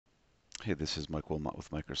Hey, this is Mike Wilmot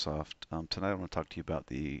with Microsoft. Tonight I want to talk to you about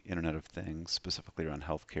the Internet of Things, specifically around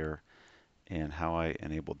healthcare, and how I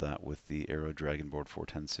enabled that with the Arrow DragonBoard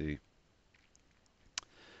 410c.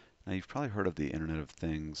 Now, you've probably heard of the Internet of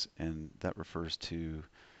Things, and that refers to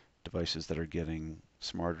devices that are getting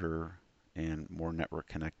smarter and more network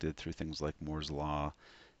connected through things like Moore's Law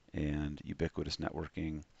and ubiquitous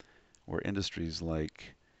networking, where industries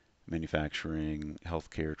like manufacturing,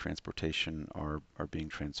 healthcare, transportation are being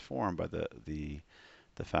transformed by the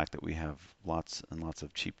fact that we have lots and lots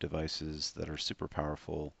of cheap devices that are super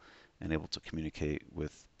powerful and able to communicate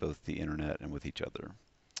with both the internet and with each other.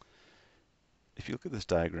 If you look at this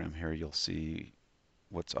diagram here, you'll see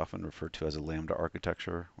what's often referred to as a lambda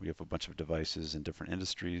architecture. We have a bunch of devices in different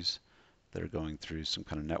industries that are going through some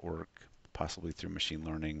kind of network, possibly through machine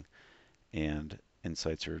learning, and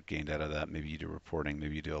insights are gained out of that. Maybe you do reporting,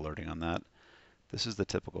 maybe you do alerting on that. This is the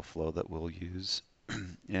typical flow that we'll use.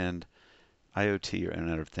 And IoT or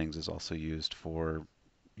Internet of Things is also used for,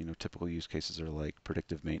 typical use cases are like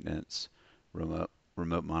predictive maintenance, remote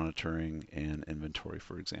monitoring, and inventory,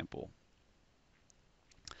 for example.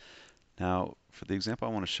 Now, for the example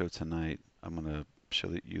I want to show tonight, I'm going to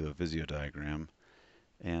show you a Visio diagram.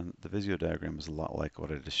 And the Visio diagram is a lot like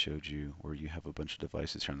what I just showed you, where you have a bunch of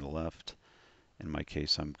devices here on the left. In my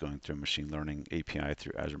case, I'm going through a machine learning API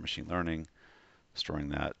through Azure Machine Learning, storing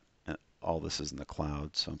that. And all this is in the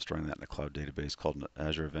cloud, so I'm storing that in a cloud database called an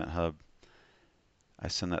Azure Event Hub. I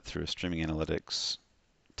send that through a streaming analytics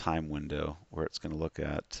time window where it's going to look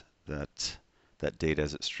at that data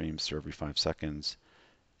as it streams through every 5 seconds.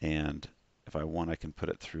 And if I want, I can put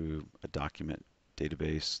it through a document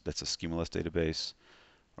database that's a schemaless database,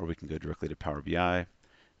 or we can go directly to Power BI.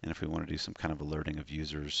 And if we want to do some kind of alerting of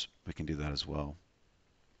users, we can do that as well.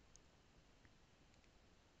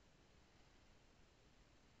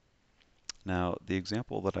 Now, the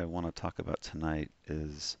example that I want to talk about tonight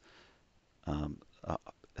is um, uh,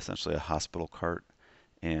 essentially a hospital cart.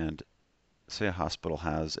 And say a hospital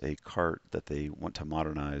has a cart that they want to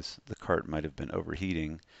modernize. The cart might have been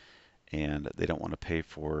overheating, and they don't want to pay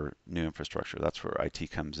for new infrastructure. That's where IoT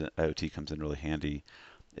comes in really handy,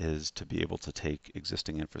 is to be able to take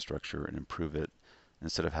existing infrastructure and improve it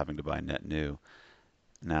instead of having to buy net new.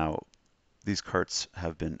 Now, these carts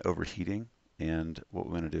have been overheating, and what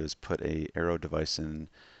we want to do is put a Arrow device in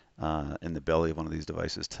the belly of one of these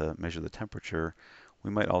devices to measure the temperature.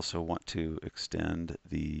 We might also want to extend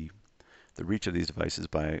the reach of these devices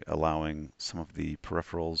by allowing some of the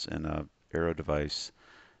peripherals in a Arrow device,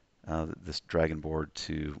 this Dragon board,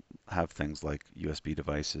 to have things like USB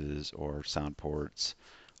devices or sound ports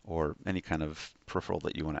or any kind of peripheral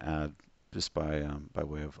that you want to add just by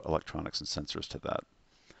way of electronics and sensors to that.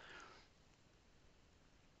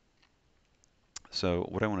 So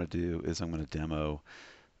what I want to do is I'm going to demo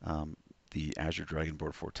um, the Azure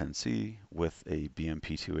DragonBoard 410c with a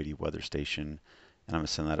BMP280 weather station, and I'm going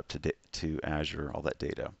to send that up to Azure, all that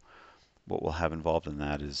data. What we'll have involved in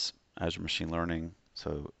that is Azure Machine Learning,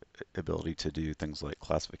 so ability to do things like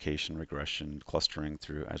classification, regression, clustering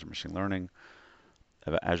through Azure Machine Learning.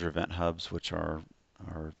 I have Azure Event Hubs, which are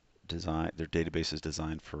designed, their database is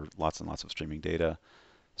designed for lots and lots of streaming data.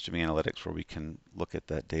 Streaming analytics, where we can look at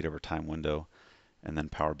that data over time window, and then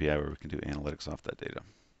Power BI, where we can do analytics off that data.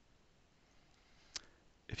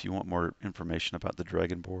 If you want more information about the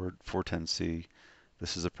DragonBoard 410c,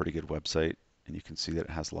 this is a pretty good website, and you can see that it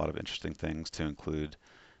has a lot of interesting things to include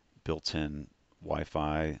built-in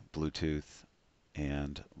Wi-Fi, Bluetooth,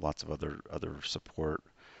 and lots of other support,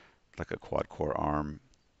 like a quad-core ARM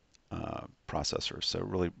processor. So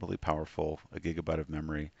really powerful, a gigabyte of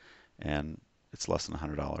memory, and it's less than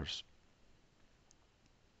 $100.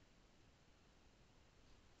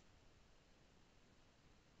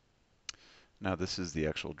 Now this is the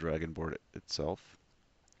actual Dragon board itself.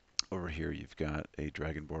 Over here you've got a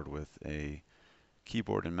Dragon board with a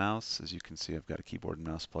keyboard and mouse. As you can see, I've got a keyboard and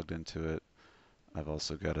mouse plugged into it. I've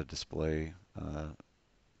also got a display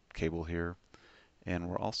cable here, and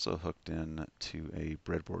we're also hooked in to a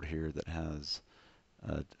breadboard here that has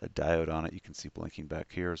a diode on it. You can see blinking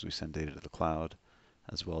back here as we send data to the cloud,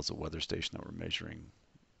 as well as a weather station that we're measuring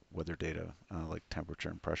weather data like temperature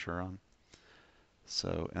and pressure on.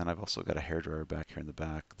 So, and I've also got a hairdryer back here in the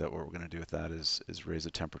back that what we're going to do with that is raise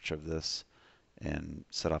the temperature of this and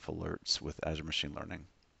set off alerts with Azure Machine Learning.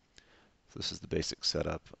 So this is the basic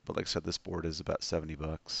setup. But like I said, this board is about 70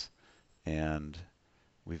 bucks, and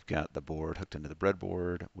we've got the board hooked into the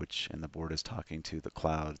breadboard, and the board is talking to the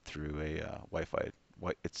cloud through a Wi-Fi.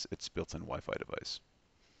 It's built-in Wi-Fi device.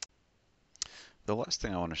 The last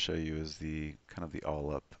thing I want to show you is the kind of the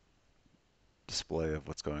all-up display of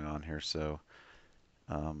what's going on here. So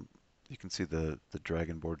You can see the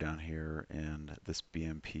DragonBoard down here and this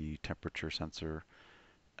BMP temperature sensor,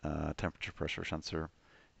 temperature pressure sensor.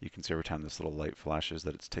 You can see every time this little light flashes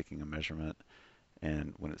that it's taking a measurement,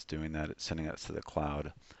 and when it's doing that, it's sending that to the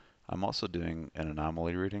cloud. I'm also doing an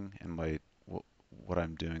anomaly reading, and what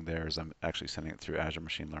I'm doing there is I'm actually sending it through Azure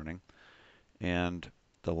Machine Learning. And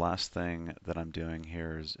the last thing that I'm doing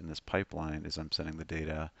here is in this pipeline is I'm sending the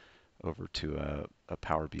data over to a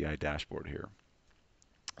Power BI dashboard here.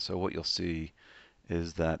 So what you'll see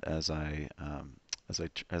is that as I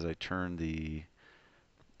turn the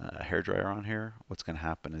hairdryer on here, what's going to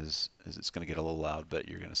happen is it's going to get a little loud, but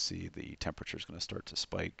you're going to see the temperature is going to start to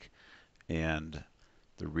spike, and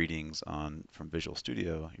the readings from Visual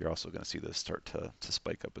Studio, you're also going to see this start to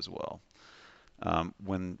spike up as well.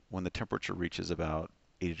 When the temperature reaches about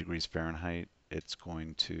 80 degrees Fahrenheit, it's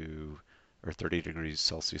going to, or 30 degrees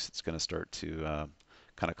Celsius, it's going to start to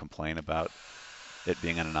kind of complain about it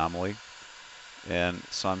being an anomaly. And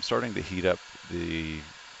so I'm starting to heat up the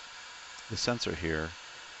sensor here.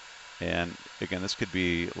 And again, this could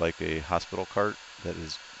be like a hospital cart that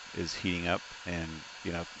is heating up and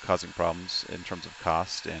causing problems in terms of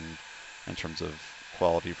cost and in terms of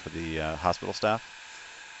quality for the hospital staff.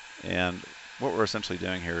 And what we're essentially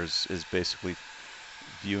doing here is basically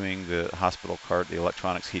viewing the hospital cart, the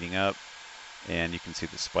electronics heating up, and you can see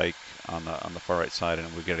the spike on the far right side,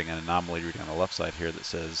 and we're getting an anomaly reading on the left side here that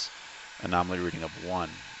says anomaly reading of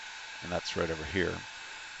 1, and that's right over here.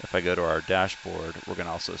 If I go to our dashboard, we're going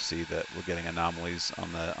to also see that we're getting anomalies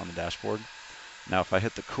on the dashboard. Now, if I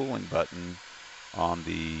hit the cooling button on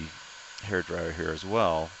the hairdryer here as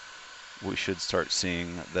well, we should start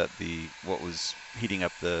seeing that what was heating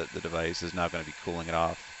up the device is now going to be cooling it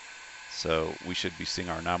off. So we should be seeing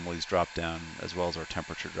our anomalies drop down as well as our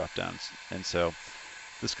temperature drop down. And so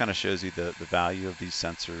this kind of shows you the value of these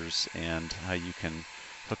sensors and how you can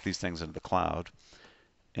hook these things into the cloud.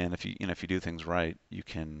 And if you do things right, you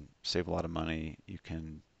can save a lot of money. You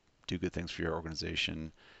can do good things for your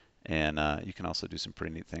organization, and you can also do some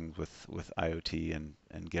pretty neat things with IoT and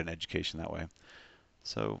get an education that way.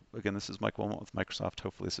 So again, this is Mike Wilmot with Microsoft.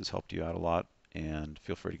 Hopefully this has helped you out a lot, and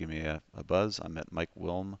feel free to give me a buzz. I'm at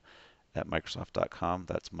mikewilm@microsoft.com.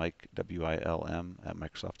 That's Mike, WILM, at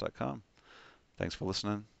microsoft.com. Thanks for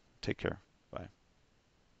listening. Take care.